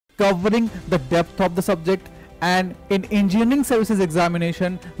covering the depth of the subject, and in engineering services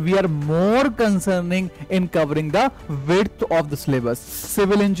examination we are more concerning in covering the width of the syllabus.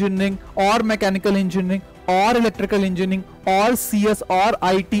 Civil engineering or mechanical engineering or electrical engineering or CS or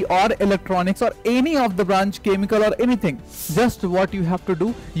IT or electronics or any of the branch, chemical or anything, just what you have to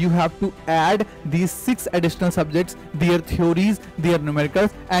do, you have to add these 6 additional subjects, their theories, their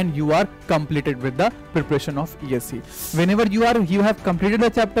numericals, and you are completed with the preparation of ESE. Whenever you have completed a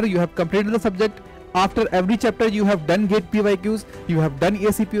chapter, you have completed the subject. After every chapter you have done GATE PYQs, you have done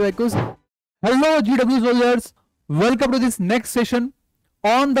ESE PYQs. Hello GW soldiers, welcome to this next session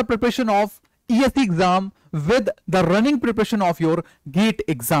on the preparation of ESE exam with the running preparation of your GATE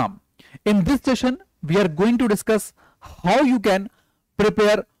exam. In this session we are going to discuss how you can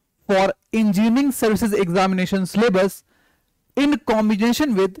prepare for engineering services examination syllabus in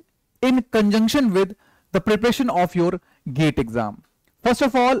conjunction with the preparation of your GATE exam. First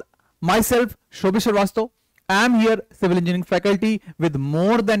of all, myself, Shreshth, I am here civil engineering faculty with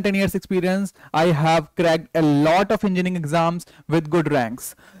more than 10 years experience. I have cracked a lot of engineering exams with good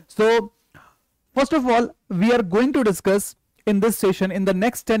ranks. So first of all, we are going to discuss in this session, in the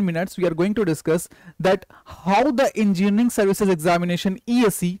next 10 minutes, we are going to discuss that how the engineering services examination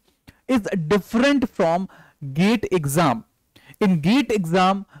ESE is different from GATE exam. In GATE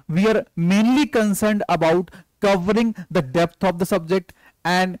exam, we are mainly concerned about covering the depth of the subject,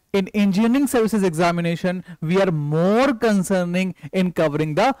 and in engineering services examination we are more concerning in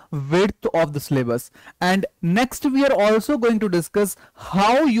covering the width of the syllabus. And next we are also going to discuss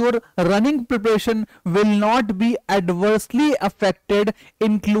how your running preparation will not be adversely affected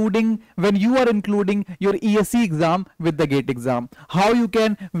including when you are including your ESE exam with the GATE exam, how you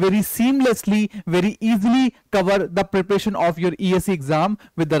can very seamlessly, very easily cover the preparation of your ESE exam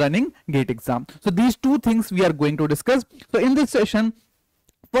with the running GATE exam. So these two things we are going to discuss. So in this session,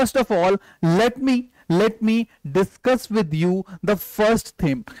 first of all, let me discuss with you the first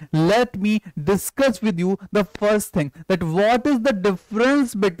thing. Let me discuss with you the first thing, that what is the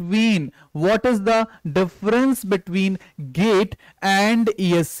difference between GATE and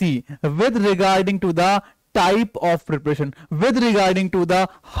ESE with regarding to the type of preparation, with regarding to the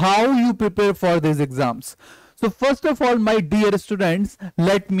how you prepare for these exams. So first of all, my dear students,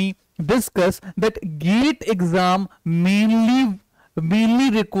 let me discuss that GATE exam mainly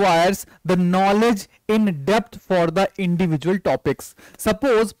requires the knowledge in depth for the individual topics.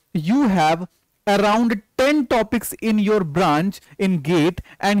 Suppose you have around 10 topics in your branch in GATE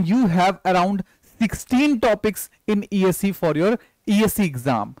and you have around 16 topics in ESE for your ESE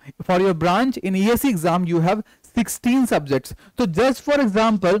exam. For your branch in ESE exam you have 16 subjects. So just for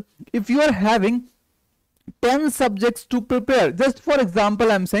example, if you are having 10 subjects to prepare, just for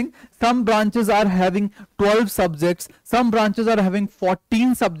example I'm saying some branches are having 12 subjects, some branches are having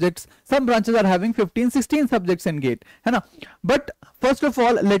 14 subjects, some branches are having 15-16 subjects in GATE, but first of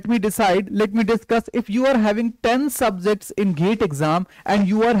all let me discuss if you are having 10 subjects in GATE exam and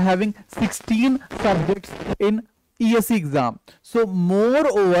you are having 16 subjects in ESE exam. So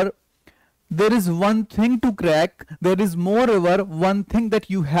moreover, there is one thing to crack, one thing that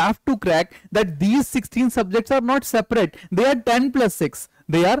you have to crack, that these 16 subjects are not separate, they are 10 plus 6,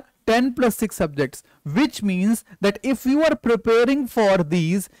 they are 10 plus 6 subjects, which means that if you are preparing for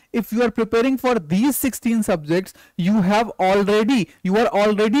these 16 subjects, you are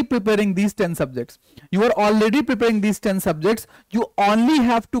already preparing these 10 subjects. You only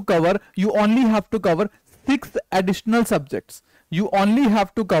have to cover 6 additional subjects. You only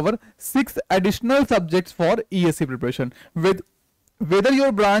have to cover 6 additional subjects for ESE preparation. With whether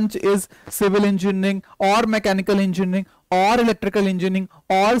your branch is civil engineering or mechanical engineering or electrical engineering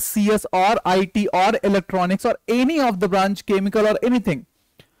or CS or IT or electronics or any of the branch, chemical or anything,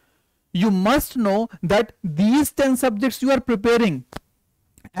 you must know that these 10 subjects you are preparing.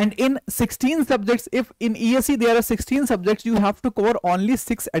 And in 16 subjects, if in ESE there are 16 subjects, you have to cover only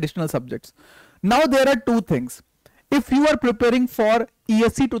 6 additional subjects. Now there are two things. If you are preparing for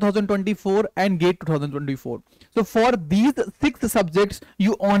ESE 2024 and GATE 2024, so for these 6 subjects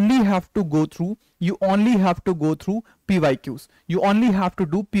you only have to go through PYQs. You only have to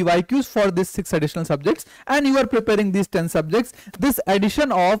do PYQs for these 6 additional subjects, and you are preparing these 10 subjects. This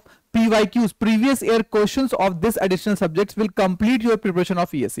addition of PYQs, previous year questions of this additional subjects, will complete your preparation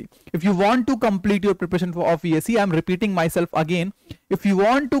of ESE. If you want to complete your preparation of ESE, I am repeating myself again, if you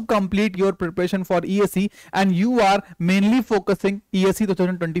want to complete your preparation for ESE and you are mainly focusing ESE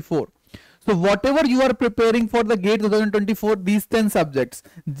 2024, so whatever you are preparing for the GATE 2024, these 10 subjects,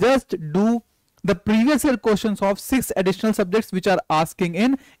 just do the previous year questions of 6 additional subjects which are asking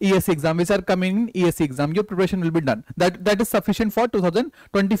in ESE exam, which are coming in ESE exam. Your preparation will be done. That is sufficient for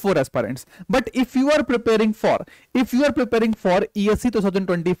 2024 aspirants. But if you are preparing for ESE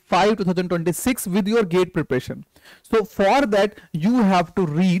 2025-2026 with your GATE preparation, so for that you have to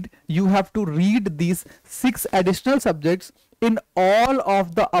read these 6 additional subjects in all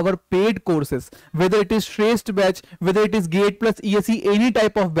of our paid courses, whether it is Shreshth batch, whether it is GATE plus ESE, any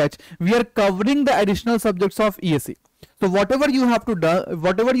type of batch, we are covering the additional subjects of ESE. So whatever you have to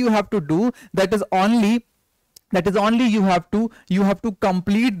do, that is only you have to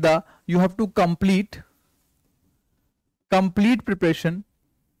complete preparation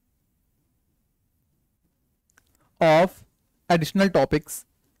of additional topics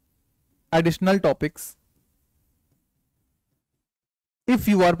if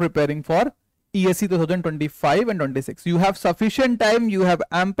you are preparing for ESE 2025 and 26. You have sufficient time, you have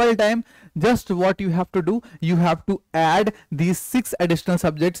ample time. Just what you have to do, you have to add these 6 additional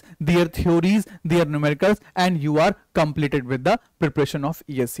subjects, their theories, their numericals, and you are completed with the preparation of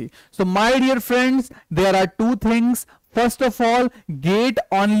ESE. So my dear friends, there are 2 things. First of all, GATE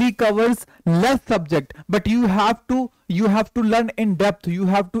only covers less subject, but you have to learn in depth, you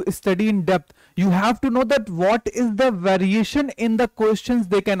have to study in depth, you have to know that what is the variation in the questions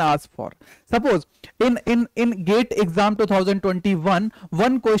they can ask for. Suppose in GATE exam 2021,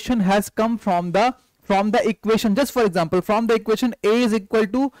 one question has come from the equation, just for example, from the equation A is equal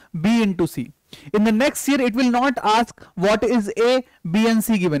to B into C. In the next year, it will not ask what is A, B and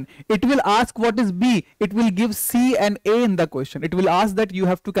C given. It will ask what is B. It will give C and A in the question. It will ask that you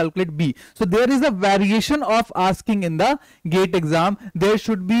have to calculate B. So there is a variation of asking in the GATE exam. There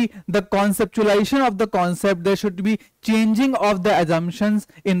should be the conceptualization of the concept. There should be changing of the assumptions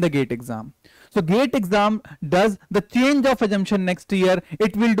in the GATE exam. So GATE exam does the change of assumption next year.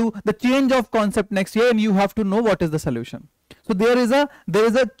 It will do the change of concept next year, and you have to know what is the solution. So there is a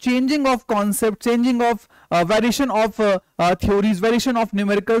changing of concept, changing of variation of theories, variation of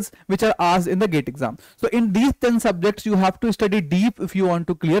numericals which are asked in the GATE exam. So in these 10 subjects you have to study deep if you want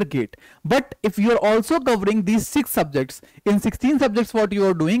to clear GATE. But if you are also covering these 6 subjects, in 16 subjects what you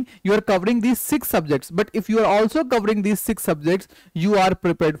are doing, you are covering these 6 subjects. But if you are also covering these 6 subjects, you are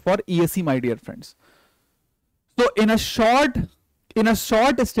prepared for ESE, my dear friends. So in a short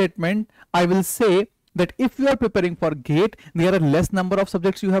statement, I will say that if you are preparing for GATE, there are less number of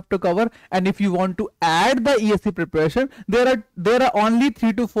subjects you have to cover, and if you want to add the ESE preparation, there are only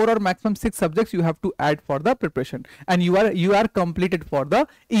 3 to 4 or maximum 6 subjects you have to add for the preparation, and you are completed for the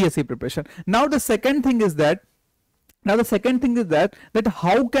ESE preparation. Now the second thing is that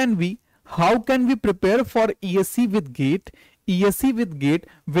how can we prepare for ESE with GATE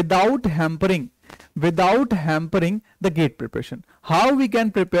without hampering the GATE preparation. How we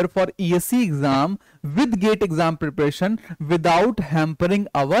can prepare for ESE exam with GATE exam preparation without hampering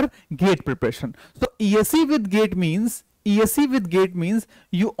our GATE preparation. So ESE with GATE means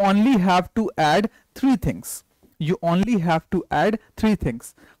you only have to add 3 things.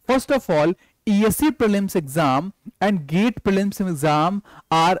 First of all, ESE prelims exam and GATE prelims exam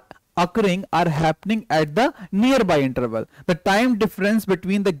are happening at the nearby interval. The time difference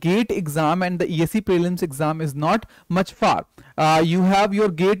between the GATE exam and the ESE prelims exam is not much far. You have your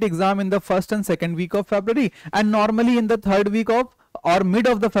GATE exam in the 1st and 2nd week of February, and normally in the 3rd week of or mid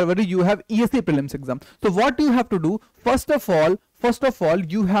of the February you have ESE prelims exam. So what you have to do, first of all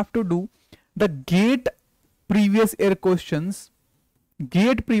you have to do the GATE previous year questions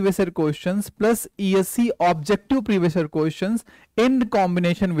plus ESE objective previous year questions in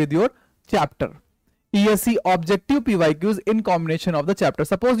combination with your chapter. ESE objective PYQs in combination of the chapter.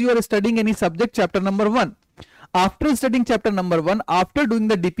 Suppose you are studying any subject chapter number 1. After studying chapter number 1, after doing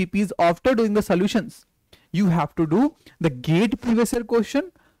the DPPs, after doing the solutions, you have to do the GATE previous year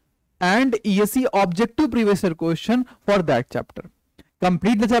question and ESE objective previous year question for that chapter.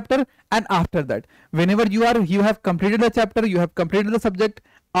 Complete the chapter, and after that, whenever you have completed the chapter, you have completed the subject,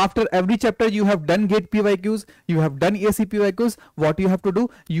 after every chapter you have done GATE PYQs, you have done ESE PYQs, what you have to do,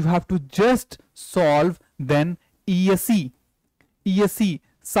 you have to just solve then ESE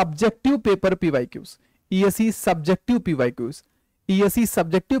subjective paper PYQs, ESE subjective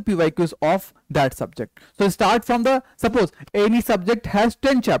PYQs of that subject. So start from suppose any subject has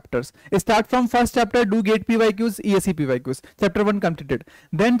 10 chapters. Start from first chapter, do GATE PYQs, ESE PYQs. Chapter 1 completed.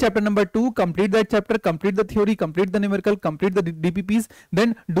 Then chapter number 2, complete that chapter, complete the theory, complete the numerical, complete the DPPs.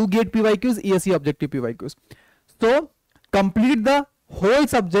 Then do GATE PYQs, ESE objective PYQs. So complete the whole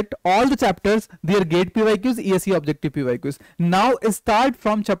subject, all the chapters, their GATE PYQs, ESE objective PYQs. Now start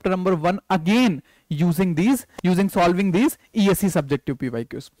from chapter number 1 again. using solving these ESE subjective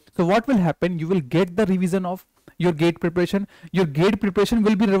PYQs. So what will happen? You will get the revision of your GATE preparation. Your GATE preparation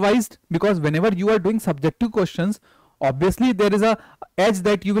will be revised, because whenever you are doing subjective questions, obviously there is a edge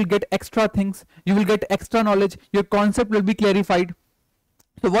that you will get extra things, you will get extra knowledge, your concept will be clarified.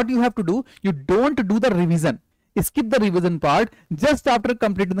 So what you have to do, you don't do the revision, skip the revision part. Just after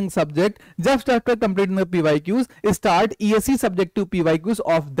completing the subject, just after completing the PYQs, start ESE subjective PYQs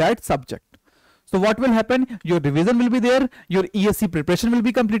of that subject. So what will happen? Your revision will be there, your ESE preparation will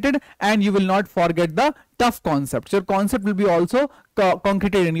be completed, and you will not forget the tough concepts. Your concept will be also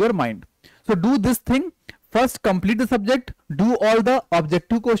concreted in your mind. So do this thing. First complete the subject, do all the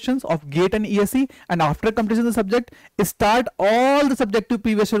objective questions of GATE and ESE, and after completion of the subject, start all the subjective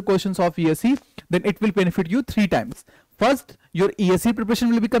previous year questions of ESE. Then it will benefit you 3 times. First, your ESE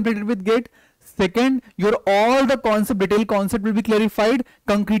preparation will be completed with GATE. Second, your all the detailed concept will be clarified,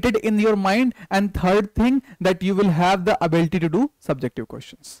 concreted in your mind. And third thing, that you will have the ability to do subjective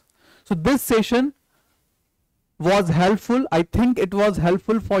questions. So this session was helpful. I think it was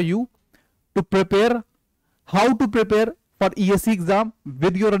helpful for you to prepare, how to prepare for ESE exam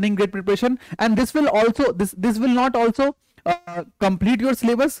with your running GATE preparation. And this will also, this will not also complete your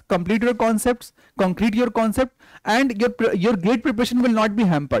syllabus, complete your concepts, concrete your concept, and your GATE preparation will not be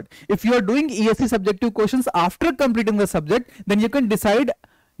hampered. If you are doing ESE subjective questions after completing the subject, then you can decide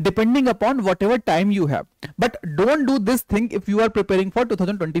depending upon whatever time you have. But don't do this thing if you are preparing for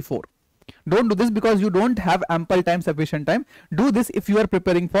 2024. Don't do this because you don't have ample time, sufficient time. Do this if you are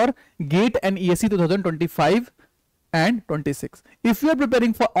preparing for GATE and ESE 2025 and 26. If you are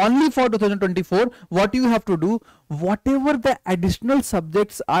preparing for only for 2024, what you have to do, whatever the additional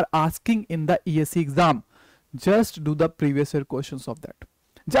subjects are asking in the ESE exam, just do the previous year questions of that.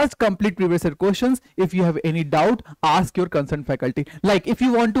 Just complete previous year questions. If you have any doubt, ask your concerned faculty. Like if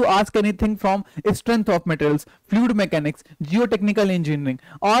you want to ask anything from strength of materials, fluid mechanics, geotechnical engineering,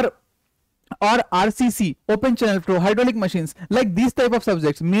 or RCC, open channel flow, hydraulic machines, like these type of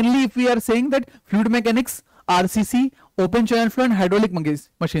subjects. Mainly if we are saying that fluid mechanics, RCC, open channel flow, and hydraulic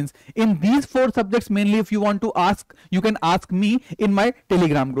machines. In these 4 subjects mainly, if you want to ask, you can ask me in my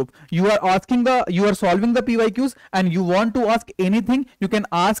Telegram group. You are solving the PYQs and you want to ask anything, you can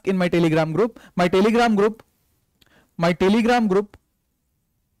ask in my Telegram group. My Telegram group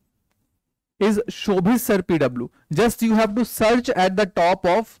is 𝐂𝐨𝐿 Sir PW. Just you have to search at the top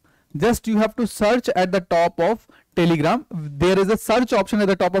of Telegram. There is a search option at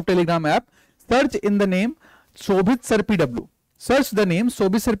the top of Telegram app. Search in the name 𝐂𝐨𝐿 Sir PW. Search the name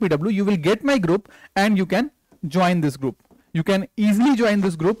𝐂𝐨𝐿 Sir PW. You will get my group and you can join this group. You can easily join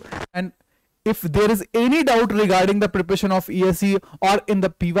this group. And if there is any doubt regarding the preparation of ESE or in the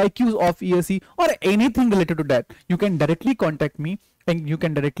PYQs of ESE or anything related to that, you can directly contact me and you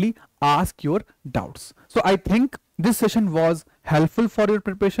can directly ask your doubts. So I think this session was helpful for your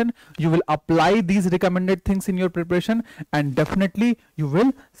preparation. You will apply these recommended things in your preparation and definitely you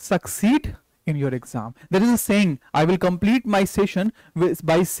will succeed in your exam. There is a saying, I will complete my session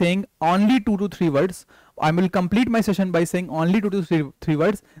by saying only 2 to 3 words. I will complete my session by saying only 2 to 3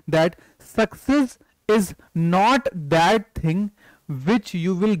 words, that success is not that thing which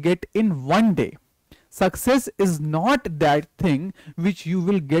you will get in one day. Success is not that thing which you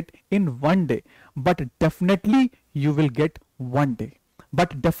will get in one day, but definitely you will get one day.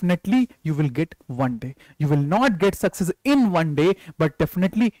 But definitely you will get one day. You will not get success in one day, but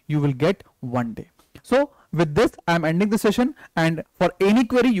definitely you will get one day. So with this, I am ending the session, and for any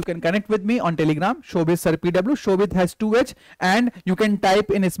query you can connect with me on Telegram, 𝐂𝐨𝐿 Sir PW. 𝐂𝐨𝐿 has 2 H, and you can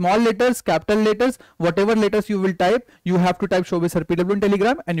type in small letters, capital letters, whatever letters you will type, you have to type 𝐂𝐨𝐿 Sir PW in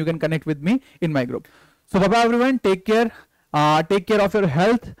Telegram and you can connect with me in my group. So bye bye everyone, take care of your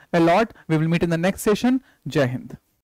health a lot. We will meet in the next session. Jai Hind.